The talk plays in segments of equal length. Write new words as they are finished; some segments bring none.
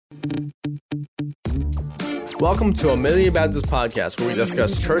Welcome to Amelia Baptist Podcast, where we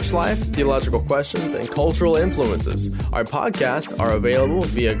discuss church life, theological questions, and cultural influences. Our podcasts are available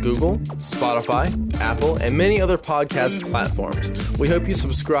via Google, Spotify, Apple, and many other podcast platforms. We hope you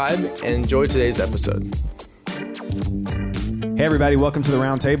subscribe and enjoy today's episode. Hey everybody, welcome to the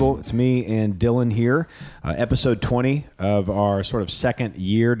Round Table. It's me and Dylan here. Episode 20 of our sort of second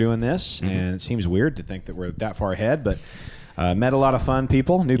year doing this, and it seems weird to think that we're that far ahead, but met a lot of fun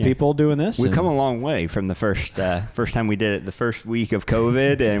people, new people doing this. We've come a long way from the first time we did it, the first week of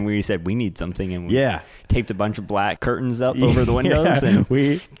COVID, and we said we need something, and we taped a bunch of black curtains up over the windows, and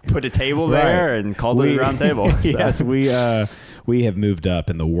we put a table there and called it a Round Table. Yes, we have moved up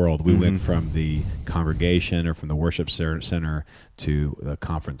in the world. We went from the congregation or from the worship center to the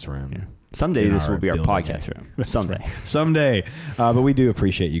conference room. Yeah. Someday this will be our podcast room. Someday. But we do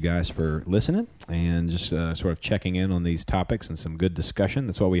appreciate you guys for listening and just sort of checking in on these topics and some good discussion.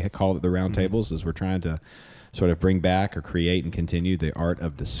 That's why we call it the Round Tables, is we're trying to sort of bring back or create and continue the art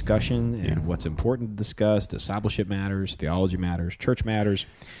of discussion and what's important to discuss. Discipleship matters, theology matters, church matters.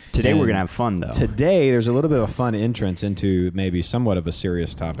 Today we're going to have fun, though. Today there's a little bit of a fun entrance into maybe somewhat of a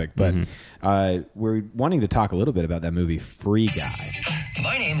serious topic, but we're wanting to talk a little bit about that movie Free Guy.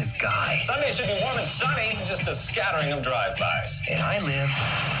 My name is Guy. Sunday should be warm and sunny, just a scattering of drive-bys. And I live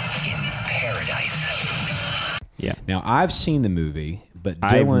in paradise. Yeah. Now, I've seen the movie, but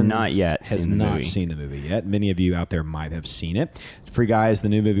Dylan has not seen the movie yet. Many of you out there might have seen it. Free Guy is the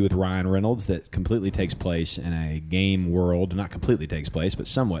new movie with Ryan Reynolds that completely takes place in a game world. Not completely takes place, but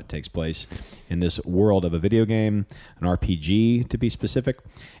somewhat takes place in this world of a video game, an RPG to be specific.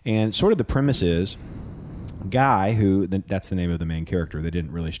 And sort of the premise is Guy, who that's the name of the main character. They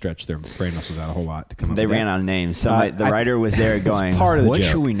didn't really stretch their brain muscles out a whole lot to come up with that. They ran out of names. The writer was there going, what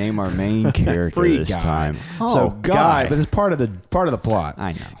should we name our main character this time? So Guy, but it's part of the plot.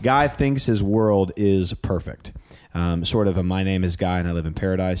 I know. Guy thinks his world is perfect. Sort of a my name is Guy and I live in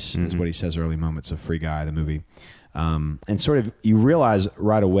paradise is what he says early moments of Free Guy, the movie. And sort of you realize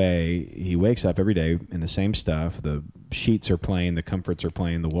right away he wakes up every day in the same stuff. The sheets are plain, the comforts are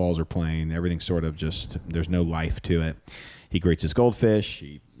plain, the walls are plain. Everything's sort of just, there's no life to it. He greets his goldfish.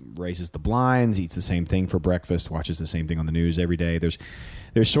 He raises the blinds, eats the same thing for breakfast, watches the same thing on the news every day. There's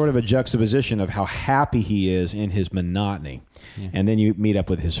sort of a juxtaposition of how happy he is in his monotony. Yeah. And then you meet up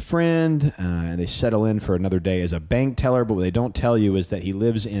with his friend, and they settle in for another day as a bank teller. But what they don't tell you is that he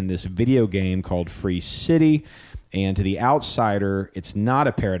lives in this video game called Free City. And to the outsider, it's not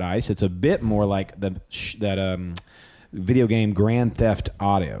a paradise. It's a bit more like that video game Grand Theft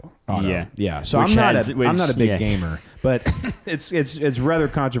Auto. Yeah. So I'm not a big gamer, but it's rather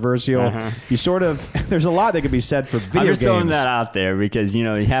controversial. You sort of there's a lot that could be said for video games. I'm just throwing that out there because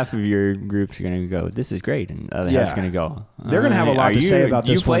half of your group's going to go, this is great, and the other half's going to go. They're going to have a lot to say about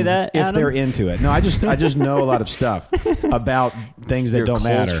this. You play that, if Adam? They're into it. No, I just know a lot of stuff about things that don't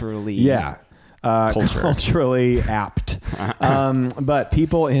matter. Culturally apt. But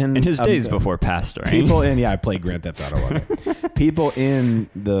people in his days before pastoring. I played Grand Theft Auto a lot. People in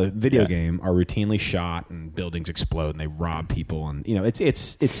the video game are routinely shot and buildings explode and they rob people, and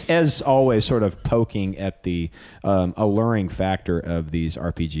it's as always sort of poking at the alluring factor of these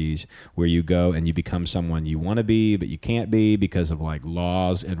RPGs where you go and you become someone you want to be but you can't be because of like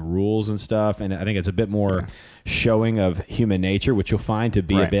laws and rules and stuff. And I think it's a bit more showing of human nature, which you'll find to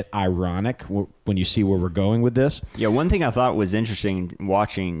be a bit ironic when you see where we're going with this. Yeah, one thing I thought was interesting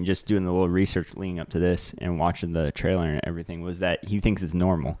watching, just doing the little research leading up to this and watching the trailer and everything, was that he thinks it's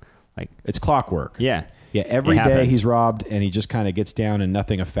normal. Like it's clockwork. Yeah. Yeah, every day he's robbed and he just kind of gets down and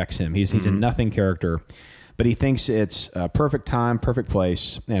nothing affects him. He's a nothing character, but he thinks it's a perfect time, perfect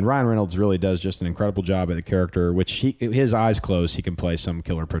place. And Ryan Reynolds really does just an incredible job at the character, which his eyes closed, he can play some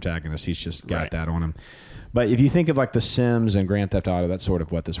killer protagonist. He's just got that on him. But if you think of like The Sims and Grand Theft Auto, that's sort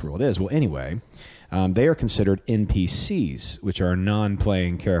of what this world is. Well, anyway, they are considered NPCs, which are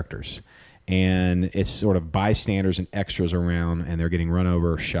non-playing characters. And it's sort of bystanders and extras around, and they're getting run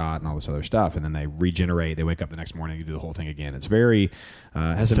over, shot, and all this other stuff. And then they regenerate. They wake up the next morning and do the whole thing again. It's very,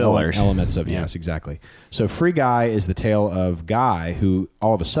 has elements of, yes, exactly. So Free Guy is the tale of Guy who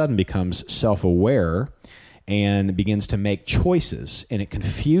all of a sudden becomes self-aware and begins to make choices, and it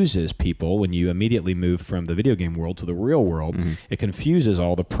confuses people when you immediately move from the video game world to the real world. It confuses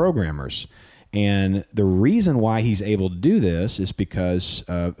all the programmers. And the reason why he's able to do this is because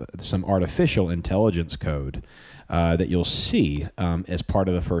of some artificial intelligence code that you'll see as part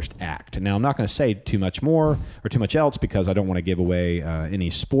of the first act. Now, I'm not going to say too much more or too much else because I don't want to give away any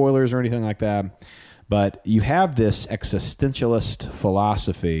spoilers or anything like that. But you have this existentialist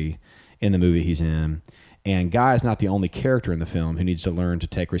philosophy in the movie he's in, And Guy is not the only character in the film who needs to learn to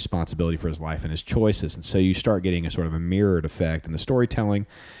take responsibility for his life and his choices. And so you start getting a sort of a mirrored effect in the storytelling.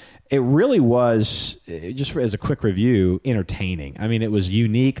 It really was, just as a quick review, entertaining. I mean, it was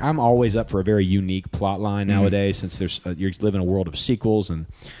unique. I'm always up for a very unique plot line nowadays, since you live in a world of sequels and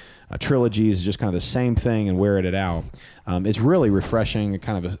trilogies is just kind of the same thing and wear it out. It's really refreshing,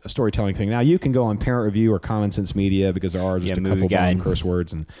 kind of a storytelling thing. Now, you can go on Parent Review or Common Sense Media, because there are just a couple of curse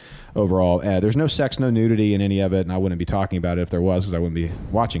words. And overall, there's no sex, no nudity in any of it, and I wouldn't be talking about it if there was, because I wouldn't be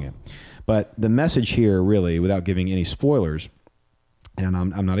watching it. But the message here, really, without giving any spoilers, and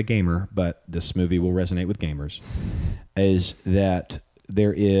I'm not a gamer, but this movie will resonate with gamers, is that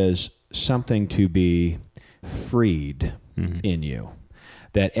there is something to be freed in you.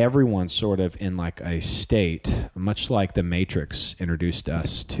 That everyone's sort of in like a state, much like the Matrix introduced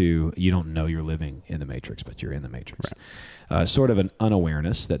us to, you don't know you're living in the Matrix, but you're in the Matrix. Right. Sort of an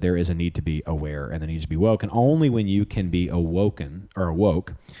unawareness that there is a need to be aware and the need to be woke. And only when you can be awakened, however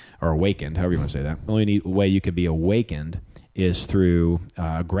you want to say that, the only way you can be awakened is through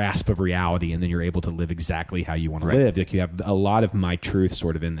a grasp of reality, and then you're able to live exactly how you want to live. Like, you have a lot of my truth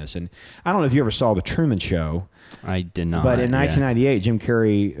sort of in this. And I don't know if you ever saw The Truman Show. I did not. But in 1998, Jim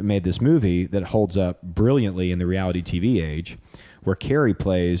Carrey made this movie that holds up brilliantly in the reality TV age, where Carrey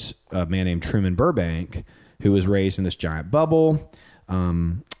plays a man named Truman Burbank, who was raised in this giant bubble.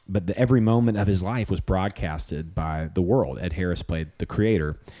 But every moment of his life was broadcasted by the world. Ed Harris played the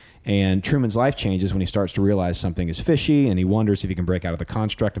creator. And Truman's life changes when he starts to realize something is fishy, and he wonders if he can break out of the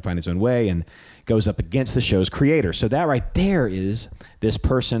construct and find his own way, and goes up against the show's creator. So that right there is, this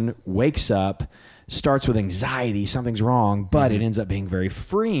person wakes up, starts with anxiety, something's wrong, but it ends up being very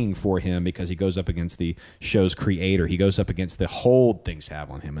freeing for him, because he goes up against the show's creator. He goes up against the hold things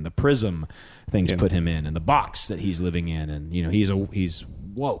have on him, and the prism things put him in, and the box that he's living in. And he's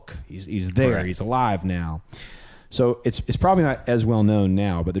woke. He's there. He's alive now. So it's probably not as well known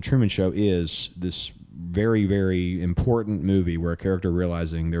now, but The Truman Show is this very, very important movie where a character,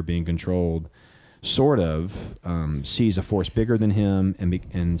 realizing they're being controlled, sort of sees a force bigger than him,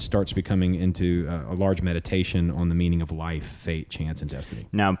 and starts becoming into a large meditation on the meaning of life, fate, chance, and destiny.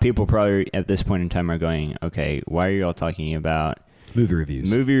 Now, people probably at this point in time are going, okay, why are you all talking about movie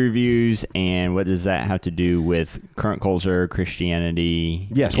reviews, and what does that have to do with current culture, Christianity?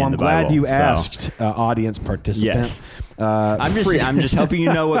 Yes, well, I'm glad you asked, audience participant. Yes. I'm just helping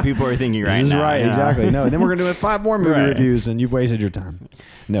you know what people are thinking right now. This is right, exactly. No, and then we're going to do 5 more movie reviews, and you've wasted your time.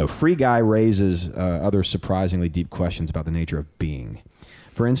 No, Free Guy raises other surprisingly deep questions about the nature of being.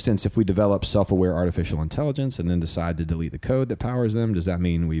 For instance, if we develop self-aware artificial intelligence and then decide to delete the code that powers them, does that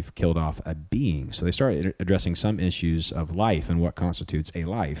mean we've killed off a being? So they start addressing some issues of life and what constitutes a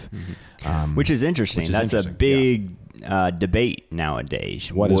life. Which is interesting. That's a big debate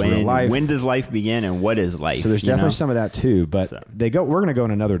nowadays. What is real life? When does life begin, and what is life? So there's definitely some of that too, but we're going to go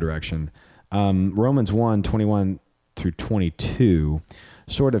in another direction. Romans 1:21 through 22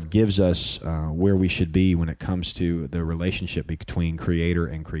 sort of gives us where we should be when it comes to the relationship between creator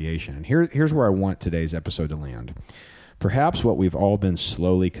and creation. And here's where I want today's episode to land. Perhaps what we've all been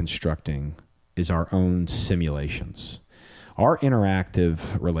slowly constructing is our own simulations. Our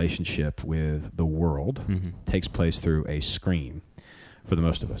interactive relationship with the world takes place through a screen for the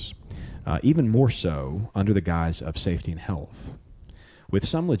most of us, even more so under the guise of safety and health, with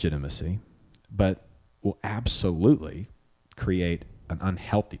some legitimacy, but will absolutely create an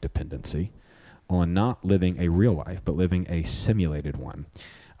unhealthy dependency on not living a real life, but living a simulated one.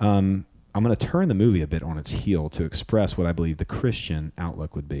 I'm going to turn the movie a bit on its heel to express what I believe the Christian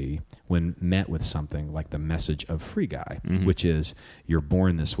outlook would be when met with something like the message of Free Guy, which is, you're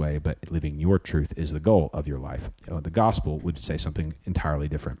born this way, but living your truth is the goal of your life. The gospel would say something entirely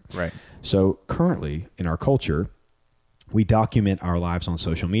different. Right. So currently in our culture, we document our lives on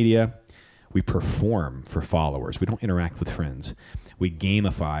social media. We perform for followers. We don't interact with friends. We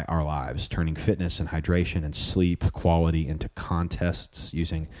gamify our lives, turning fitness and hydration and sleep quality into contests,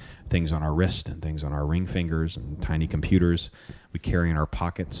 using things on our wrist and things on our ring fingers and tiny computers we carry in our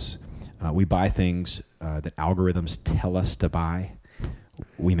pockets. We buy things that algorithms tell us to buy.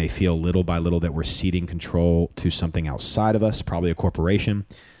 We may feel little by little that we're ceding control to something outside of us, probably a corporation.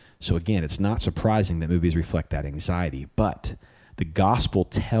 So again, it's not surprising that movies reflect that anxiety, but the gospel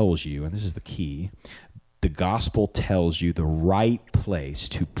tells you, and this is the key, the gospel tells you the right place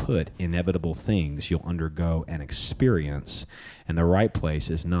to put inevitable things you'll undergo and experience, and the right place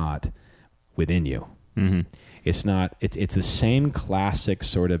is not within you. It's not. It's the same classic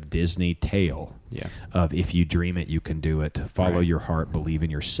sort of Disney tale of, if you dream it, you can do it. Follow your heart, believe in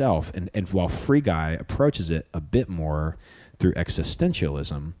yourself. And while Free Guy approaches it a bit more through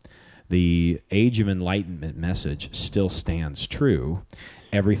existentialism, the Age of Enlightenment message still stands true.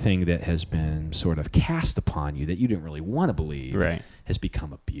 Everything that has been sort of cast upon you that you didn't really want to believe has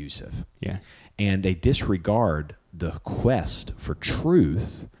become abusive. Yeah. And they disregard the quest for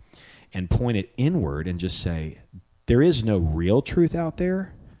truth and point it inward and just say, there is no real truth out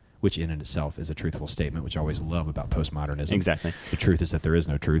there, which in and itself is a truthful statement, which I always love about postmodernism. Exactly. The truth is that there is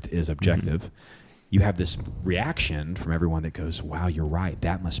no truth, is objective. Mm-hmm. You have this reaction from everyone that goes, wow, you're right.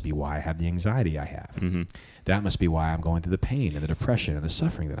 That must be why I have the anxiety I have. Mm-hmm. That must be why I'm going through the pain and the depression and the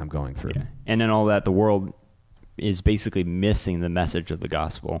suffering that I'm going through. Yeah. And in all that, the world is basically missing the message of the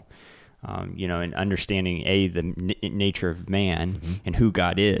gospel. And understanding the nature of man and who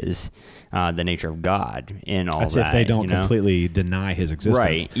God is, the nature of God in all That's that. If they don't completely deny his existence.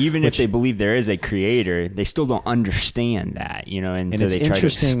 Right. Even if they believe there is a creator, they still don't understand that, and so they try to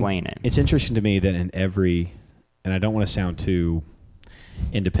explain it. It's interesting to me that in every, and I don't want to sound too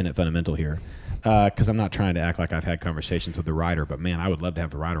independent fundamental here, because I'm not trying to act like I've had conversations with the writer, but man, I would love to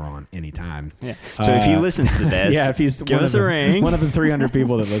have the writer on anytime. Yeah. So if he listens to this, if he's give us a ring. One of the 300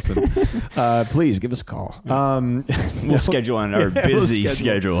 people that listen, please give us a call. We'll schedule on our busy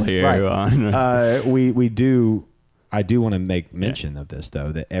schedule here. Right. I do want to make mention of this,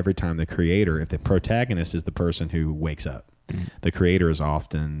 though, that every time the creator, if the protagonist is the person who wakes up, the creator is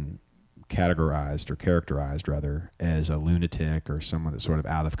often characterized as a lunatic or someone that's sort of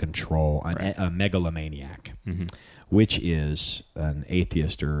out of control, a megalomaniac, which is an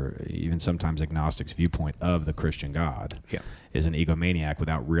atheist or even sometimes agnostic's viewpoint of the Christian God, is an egomaniac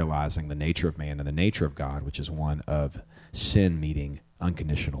without realizing the nature of man and the nature of God, which is one of sin meeting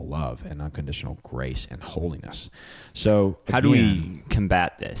unconditional love and unconditional grace and holiness. So how do we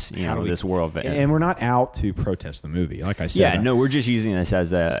combat this, this world? And we're not out to protest the movie. Like I said, we're just using this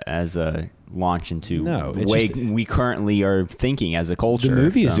as a launch into the way we currently are thinking as a culture. The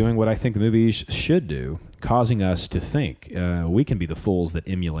movie is doing what I think the movie should do, causing us to think. We can be the fools that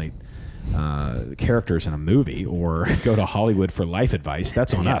emulate characters in a movie or go to Hollywood for life advice.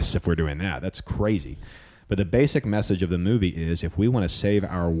 That's on us if we're doing that. That's crazy. But the basic message of the movie is if we want to save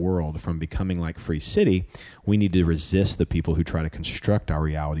our world from becoming like Free City, we need to resist the people who try to construct our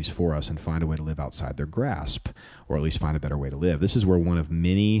realities for us and find a way to live outside their grasp, or at least find a better way to live. This is where one of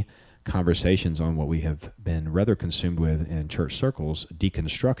many conversations on what we have been rather consumed with in church circles,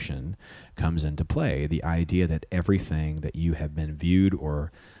 deconstruction, comes into play. The idea that everything that you have been viewed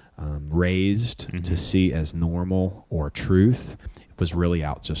or raised to see as normal or truth was really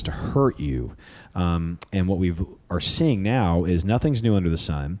out just to hurt you. And what we are seeing now is nothing's new under the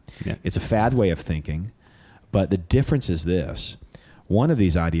sun. Yeah. It's a fad way of thinking. But the difference is this. One of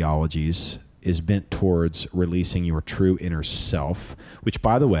these ideologies is bent towards releasing your true inner self, which,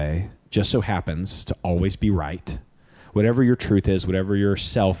 by the way, just so happens to always be right. Whatever your truth is, whatever your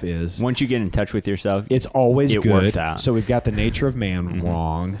self is. Once you get in touch with yourself, it's always good. Works out. So we've got the nature of man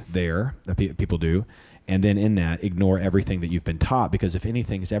wrong there, that people do. And then in that, ignore everything that you've been taught, because if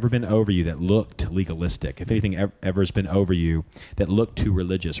anything has ever been over you that looked legalistic, if anything ever has been over you that looked too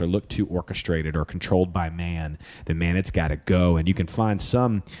religious or looked too orchestrated or controlled by man, then man, it's got to go. And you can find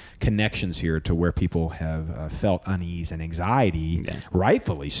some connections here to where people have felt unease and anxiety,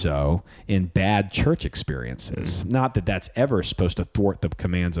 rightfully so, in bad church experiences. Not that that's ever supposed to thwart the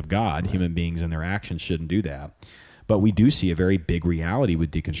commands of God. Human beings and their actions shouldn't do that. But we do see a very big reality with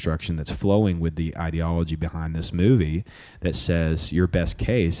deconstruction that's flowing with the ideology behind this movie that says your best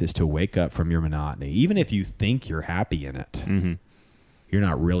case is to wake up from your monotony. Even if you think you're happy in it, you're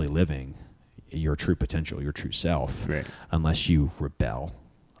not really living your true potential, your true self, unless you rebel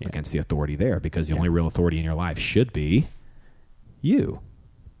against the authority there, because the only real authority in your life should be you.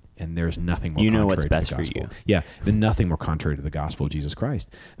 And there's nothing more contrary what's best to the for gospel. you. Yeah, then nothing more contrary to the gospel of Jesus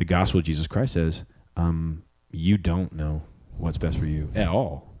Christ. The gospel of Jesus Christ says, you don't know what's best for you at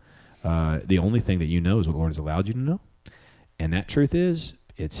all. The only thing that you know is what the Lord has allowed you to know. And that truth is,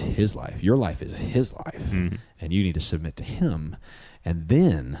 it's His life. Your life is His life. And you need to submit to Him. And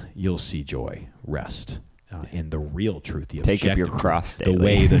then you'll see joy, rest in the real truth, the Take objective up your cross daily. The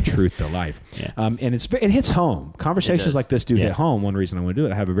way, the truth, the life. And it hits home. Conversations like this do hit home. One reason I want to do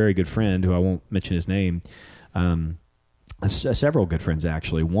it, I have a very good friend who I won't mention his name, several good friends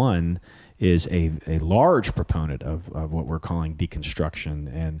actually. One is a large proponent of what we're calling deconstruction,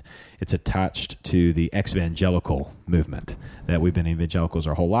 and it's attached to the ex-evangelical movement, that we've been evangelicals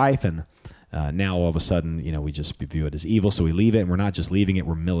our whole life, and Now all of a sudden, we just view it as evil, so we leave it, and we're not just leaving it,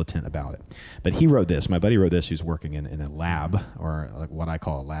 we're militant about it. But he wrote this. My buddy wrote this, who's working in a lab, or like what I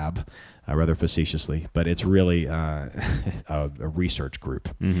call a lab, rather facetiously, but it's really a research group.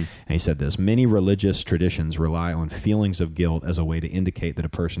 And he said this: many religious traditions rely on feelings of guilt as a way to indicate that a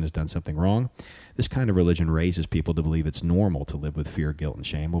person has done something wrong. This kind of religion raises people to believe it's normal to live with fear, guilt, and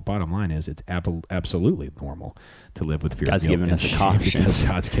shame. Well, bottom line is it's absolutely normal to live with fear, guilt, and shame because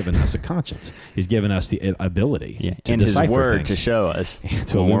God's given us a conscience. He's given us the ability to decipher His word things, to show us, and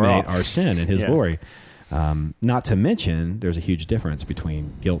to illuminate our sin in His glory. Not to mention, there's a huge difference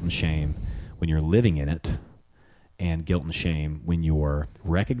between guilt and shame when you're living in it, and guilt and shame when you're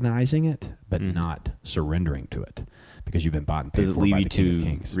recognizing it but not surrendering to it, because you've been bought and paid for by the King of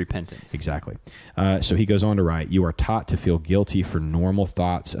Kings. Repentance. Exactly. So he goes on to write, you are taught to feel guilty for normal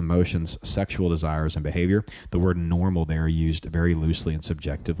thoughts, emotions, sexual desires, and behavior. The word normal there used very loosely and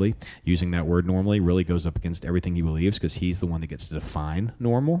subjectively. Using that word normally really goes up against everything he believes, because he's the one that gets to define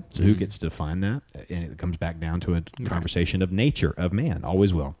normal. So who gets to define that? And it comes back down to a conversation of nature, of man,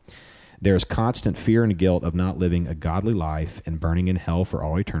 always will. There's constant fear and guilt of not living a godly life and burning in hell for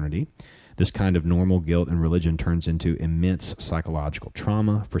all eternity. This kind of normal guilt in religion turns into immense psychological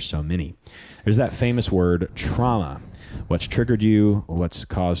trauma for so many. There's that famous word, trauma. What's triggered you, what's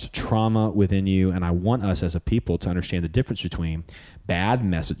caused trauma within you, and I want us as a people to understand the difference between bad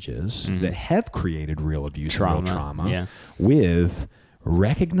messages that have created real abuse and real trauma with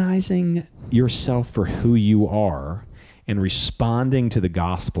recognizing yourself for who you are and responding to the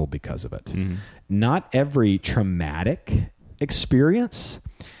gospel because of it. Not every traumatic experience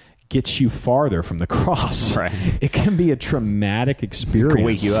gets you farther from the cross. Right. It can be a traumatic experience. It can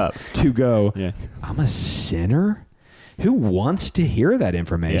wake you up. To go, I'm a sinner? Who wants to hear that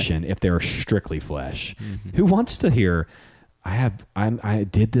information if they're strictly flesh? Who wants to hear, I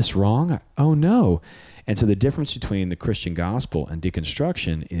did this wrong? Oh, no. And so the difference between the Christian gospel and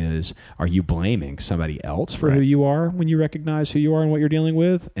deconstruction is, are you blaming somebody else for who you are when you recognize who you are and what you're dealing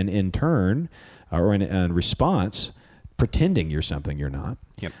with? And in turn, or in response, pretending you're something you're not?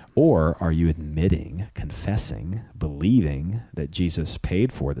 Or are you admitting, confessing, believing that Jesus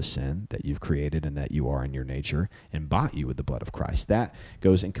paid for the sin that you've created and that you are in your nature and bought you with the blood of Christ? That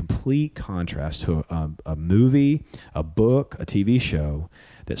goes in complete contrast to a movie, a book, a TV show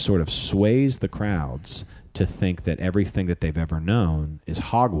that sort of sways the crowds to think that everything that they've ever known is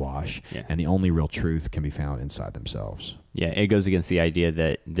hogwash, and the only real truth can be found inside themselves. Yeah, it goes against the idea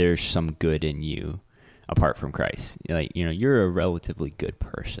that there's some good in you apart from Christ. Like, you're a relatively good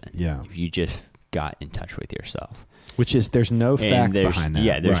person. Yeah. If you just got in touch with yourself. Which is, there's no fact behind that.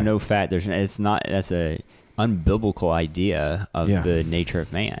 Yeah, there's no fact. That's a unbiblical idea of the nature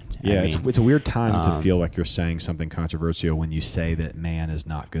of man. Yeah, it's a weird time to feel like you're saying something controversial when you say that man is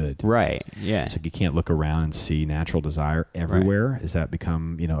not good. Right, yeah. It's like you can't look around and see natural desire everywhere. Has that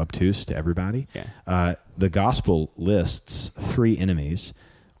become, obtuse to everybody? Yeah. The gospel lists 3 enemies,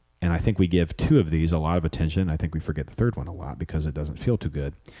 and I think we give 2 of these a lot of attention. I think we forget the third one a lot because it doesn't feel too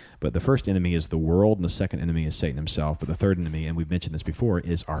good. But the first enemy is the world, and the second enemy is Satan himself. But the third enemy, and we've mentioned this before,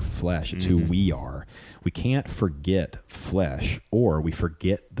 is our flesh. It's who we are. We can't forget flesh, or we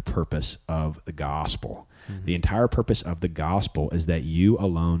forget the purpose of the gospel. The entire purpose of the gospel is that you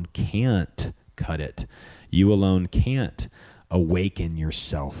alone can't cut it. You alone can't awaken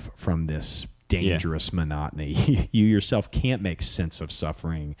yourself from this dangerous monotony. You yourself can't make sense of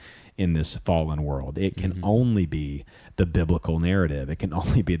suffering in this fallen world. It can only be the biblical narrative. It can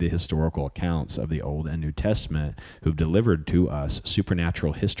only be the historical accounts of the Old and New Testament who've delivered to us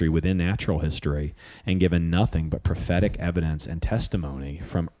supernatural history within natural history and given nothing but prophetic evidence and testimony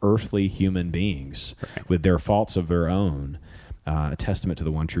from earthly human beings with their faults of their own, a testament to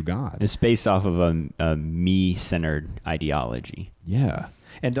the one true God. It's based off of a me-centered ideology. Yeah.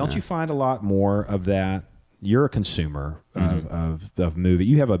 And don't you find a lot more of that? You're a consumer of movie.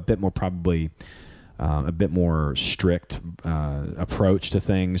 You have a bit more, probably a bit more strict approach to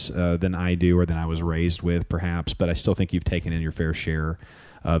things than I do, or than I was raised with, perhaps. But I still think you've taken in your fair share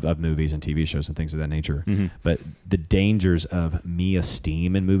of movies and TV shows and things of that nature. But the dangers of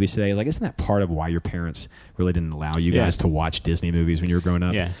me-esteem in movies today, like, isn't that part of why your parents really didn't allow you guys to watch Disney movies when you were growing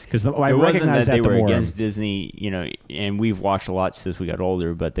up? Yeah, because I recognize that they were against Disney, and we've watched a lot since we got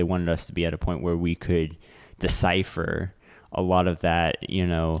older, but they wanted us to be at a point where we could decipher a lot of that,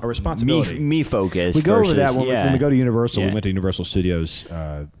 a responsibility. Me focus. We go over that when we go to Universal. We went to Universal Studios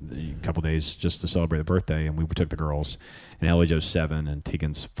a couple days just to celebrate a birthday, and we took the girls. And Ellie Jo's 7, and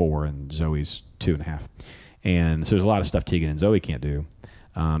Tegan's 4, and Zoe's 2.5. And so there's a lot of stuff Tegan and Zoe can't do.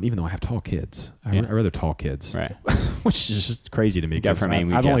 even though I have tall kids. I rather tall kids, right? Which is just crazy to me. From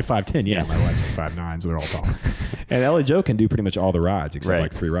Amy, I'm only 5'10". Yeah, my wife's like 5'9", so they're all tall. And Ellie Jo can do pretty much all the rides except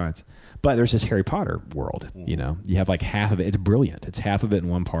like 3 rides. But there's this Harry Potter world. You know, you have like half of it. It's brilliant. It's half of it in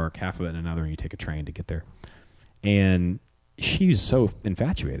one park, half of it in another, and you take a train to get there. And she's so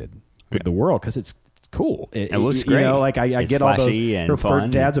infatuated with the world because it's cool. It looks great. You know, like I get all the her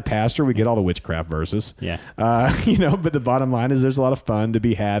dad's a pastor. We get all the witchcraft verses. Yeah. You know, but the bottom line is there's a lot of fun to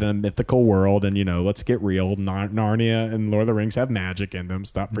be had in a mythical world, and you know, let's get real. Narnia and Lord of the Rings have magic in them.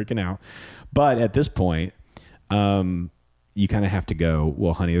 Stop freaking out. But at this point, you kind of have to go,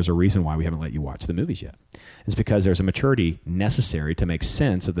 well, honey, there's a reason why we haven't let you watch the movies yet. It's because there's a maturity necessary to make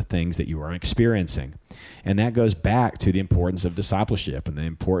sense of the things that you are experiencing. And that goes back to the importance of discipleship and the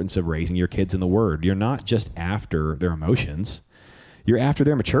importance of raising your kids in the Word. You're not just after their emotions. You're after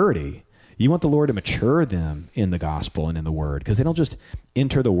their maturity. You want the Lord to mature them in the gospel and in the Word, because they don't just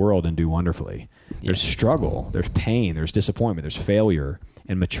enter the world and do wonderfully. There's struggle, there's pain, there's disappointment, there's failure.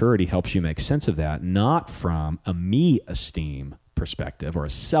 And maturity helps you make sense of that, not from a me-esteem perspective or a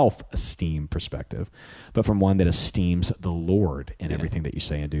self-esteem perspective, but from one that esteems the Lord in everything that you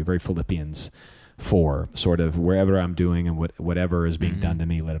say and do. Very Philippians 4, sort of, wherever I'm doing and whatever is being done to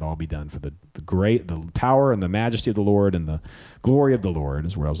me, let it all be done for the power and the majesty of the Lord and the glory of the Lord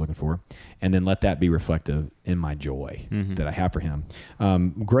is what I was looking for. And then let that be reflective in my joy that I have for him.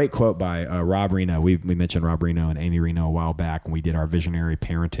 Great quote by Rob Reno. We mentioned Rob Reno and Amy Reno a while back when we did our visionary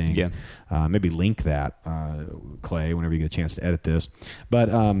parenting. Yeah. Maybe link that, Clay, whenever you get a chance to edit this. But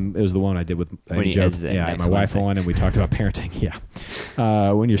it was the one I did with Amy Jo, my wife on, and we talked about parenting.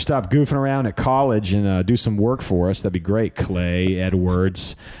 When you stop goofing around at college and do some work for us, that'd be great, Clay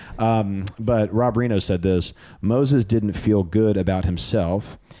Edwards. But Rob Reno said this: Moses didn't feel good about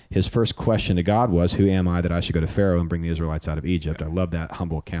himself. His first question to God was, who am I that I should go to Pharaoh and bring the Israelites out of Egypt? I love that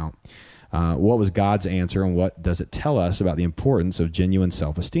humble account. What was God's answer, and what does it tell us about the importance of genuine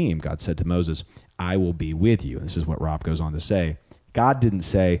self-esteem? God said to Moses, I will be with you. And this is what Rob goes on to say. God didn't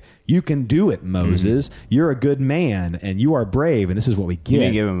say, you can do it, Moses. You're a good man and you are brave. And this is what we get.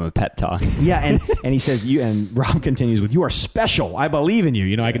 You give him a pep talk. And he says, and Rob continues with, you are special. I believe in you.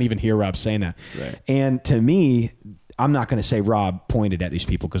 You know, I can even hear Rob saying that. Right. And to me, I'm not going to say Rob pointed at these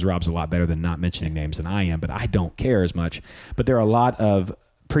people, because Rob's a lot better than not mentioning names than I am, but I don't care as much. But there are a lot of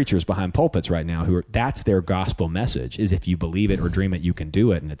preachers behind pulpits right now who that's their gospel message, is if you believe it or dream it, you can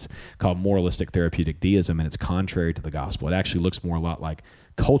do it. And it's called moralistic therapeutic deism, and it's contrary to the gospel. It actually looks more a lot like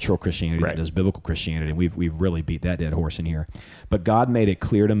cultural Christianity than does biblical Christianity. And we've really beat that dead horse in here. But God made it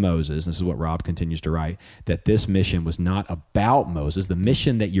clear to Moses, this is what Rob continues to write, that this mission was not about Moses. The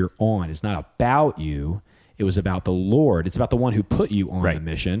mission that you're on is not about you. It was about the Lord. It's about the one who put you on the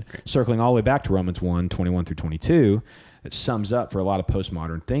mission, circling all the way back to Romans 1:21-22. It sums up for a lot of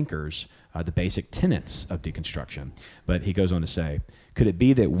postmodern thinkers the basic tenets of deconstruction. But he goes on to say, could it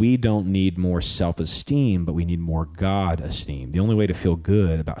be that we don't need more self-esteem, but we need more God-esteem? The only way to feel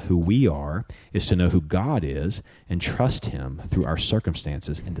good about who we are is to know who God is and trust him through our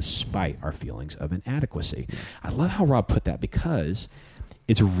circumstances and despite our feelings of inadequacy. I love how Rob put that, because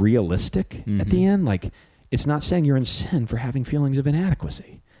it's realistic at the end. Like, it's not saying you're in sin for having feelings of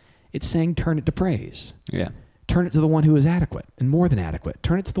inadequacy. It's saying turn it to praise. Yeah. Turn it to the one who is adequate and more than adequate.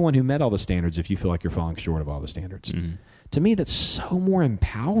 Turn it to the one who met all the standards if you feel like you're falling short of all the standards. To me, that's so more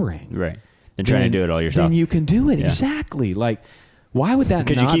empowering. Right. Than trying to do it all yourself. Then you can do it. Yeah. Exactly. Like, why would that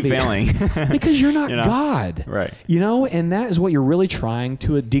because not you keep failing. Because you're not God. Right. You know, and that is what you're really trying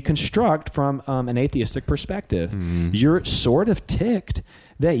to deconstruct from an atheistic perspective. You're sort of ticked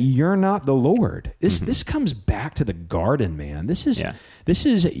that you're not the Lord. This comes back to the garden, man. This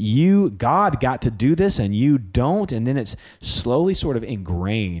is you. God got to do this and you don't. And then it's slowly sort of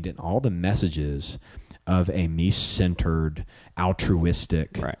ingrained in all the messages of a me-centered,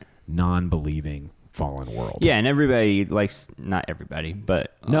 altruistic, non-believing, fallen world. Yeah, and everybody likes, not everybody,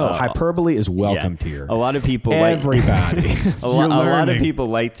 but hyperbole is welcomed here. A lot of people everybody. a lot of people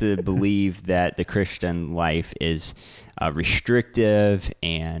like to believe that the Christian life is restrictive,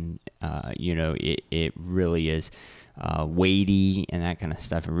 and it really is weighty and that kind of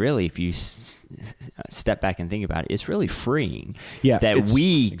stuff. And really, if you step back and think about it, it's really freeing. Yeah, that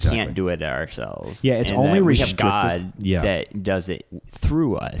we can't do it ourselves. Yeah, it's only restrictive. We have God that does it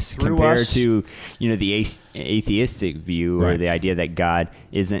through us, compared to the atheistic view, or the idea that God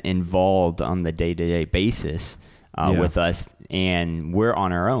isn't involved on the day-to-day basis with us, and we're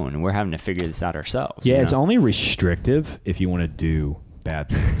on our own and we're having to figure this out ourselves. Yeah, it's only restrictive if you want to do bad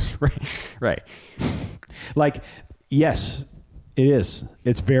things. Right. Like, yes, it is.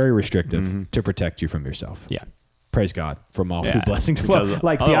 It's very restrictive to protect you from yourself. Yeah. praise God from all who blessings flow.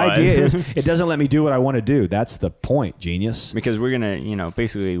 Like the idea is it doesn't let me do what I want to do. That's the point, genius. Because we're going to,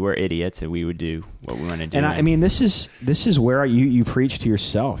 basically we're idiots and we would do what we want to do. And I mean, this is where you preach to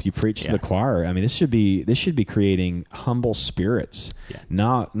yourself. You preach to the choir. I mean, this should be creating humble spirits,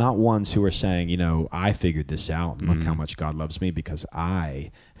 not ones who are saying, I figured this out and look how much God loves me because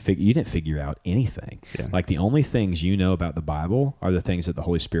you didn't figure out anything. Yeah. Like the only things you know about the Bible are the things that the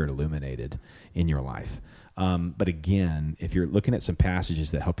Holy Spirit illuminated in your life. But again, if you're looking at some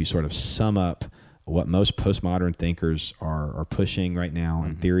passages that help you sort of sum up what most postmodern thinkers are pushing right now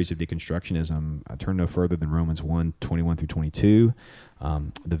in theories of deconstructionism, I turn no further than Romans 1:21 through 22.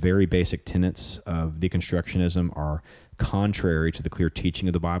 The very basic tenets of deconstructionism are contrary to the clear teaching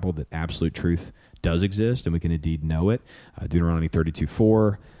of the Bible that absolute truth does exist and we can indeed know it. Deuteronomy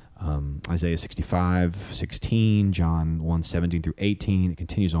 32:4. Isaiah 65:16, John 1:17 through 18. It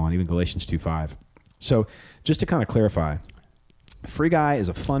continues on, even Galatians 2:5. So just to kind of clarify, Free Guy is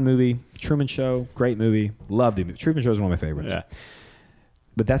a fun movie. Truman Show, great movie. Love the movie. Truman Show is one of my favorites. Yeah.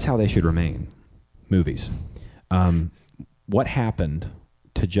 But that's how they should remain, movies. What happened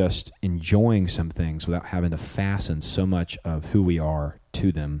to just enjoying some things without having to fasten so much of who we are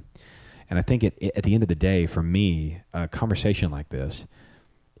to them? And I think at the end of the day, for me, a conversation like this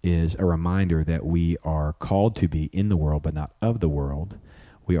is a reminder that we are called to be in the world, but not of the world.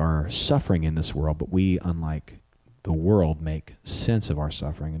 We are suffering in this world, but we, unlike the world, make sense of our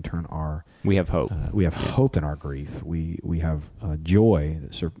suffering and turn our... We have hope. We have hope in our grief. We have joy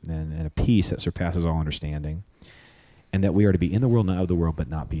and a peace that surpasses all understanding. And that we are to be in the world, not of the world, but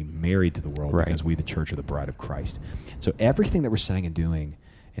not be married to the world because we, the church, are the bride of Christ. So everything that we're saying and doing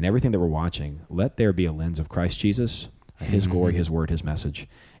and everything that we're watching, let there be a lens of Christ Jesus, His glory, His word, His message,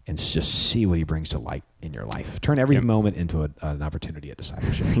 and just see what He brings to light in your life. Turn every moment into an opportunity at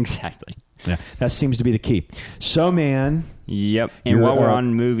discipleship. Exactly. Yeah, that seems to be the key. So, man. Yep. And while we're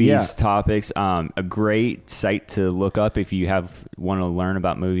on movies topics, a great site to look up if you want to learn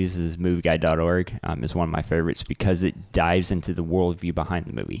about movies is movieguide.org. Is one of my favorites because it dives into the worldview behind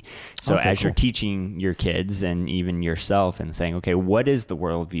the movie. So you're teaching your kids and even yourself and saying, okay, what is the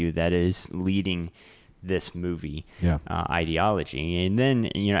worldview that is leading this movie ideology? And then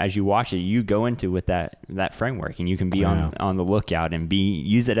as you watch it, you go into with that framework, and you can be on the lookout and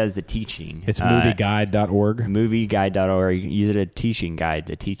use it as a teaching. It's movieguide.org. Movieguide.org. Use it as a teaching guide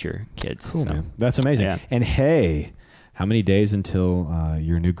to teach your kids. Cool, man. That's amazing. Yeah. And hey, how many days until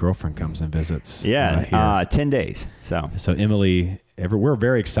your new girlfriend comes and visits? 10 days. So Emily, we're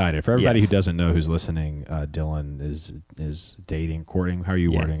very excited. For everybody who doesn't know who's listening, Dylan is dating, courting. How are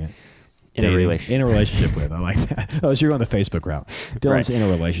you wording it? In a relationship with. I like that. Oh, so you're on the Facebook route. Dylan's in a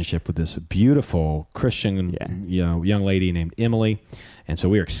relationship with this beautiful Christian young lady named Emily. And so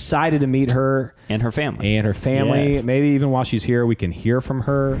we're excited to meet her. And her family. Yes. Maybe even while she's here, we can hear from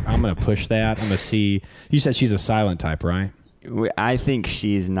her. I'm going to push that. I'm going to see. You said she's a silent type, right? I think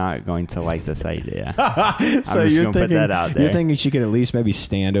she's not going to like this idea. So you're thinking, put that out there. You're thinking she could at least maybe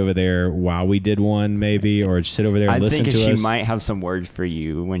stand over there while we did one, maybe, or sit over there and listen to us? I think she might have some words for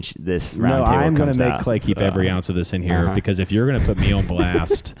you when this round table comes out. No, I'm going to make Clay keep every ounce of this in here because if you're going to put me on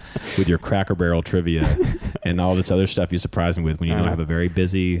blast with your Cracker Barrel trivia and all this other stuff you surprise me with when you know I have a very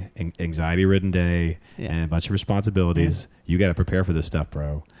busy, anxiety-ridden day and a bunch of responsibilities, you got to prepare for this stuff,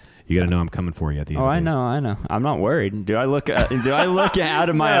 bro. You got to know I'm coming for you at the end. Oh, I know. I'm not worried. Do I look out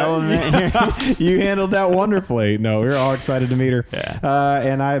of my element here? You handled that wonderfully. No, we're all excited to meet her. Yeah.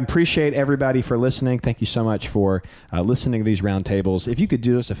 And I appreciate everybody for listening. Thank you so much for listening to these roundtables. If you could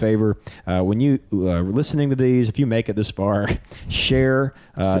do us a favor, when you are listening to these, if you make it this far, share,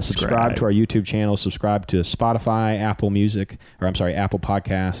 subscribe to our YouTube channel, subscribe to Spotify, Apple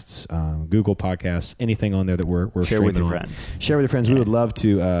Podcasts, Google Podcasts, anything on there that we're share with your friends. Share with your friends. We would love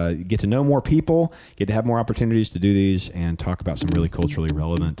to get to know more people, get to have more opportunities to do these, and talk about some really culturally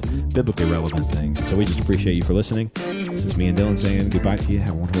relevant, biblically relevant things. So we just appreciate you for listening. This is me and Dylan saying goodbye to you.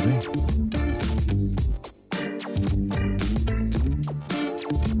 Have a wonderful day.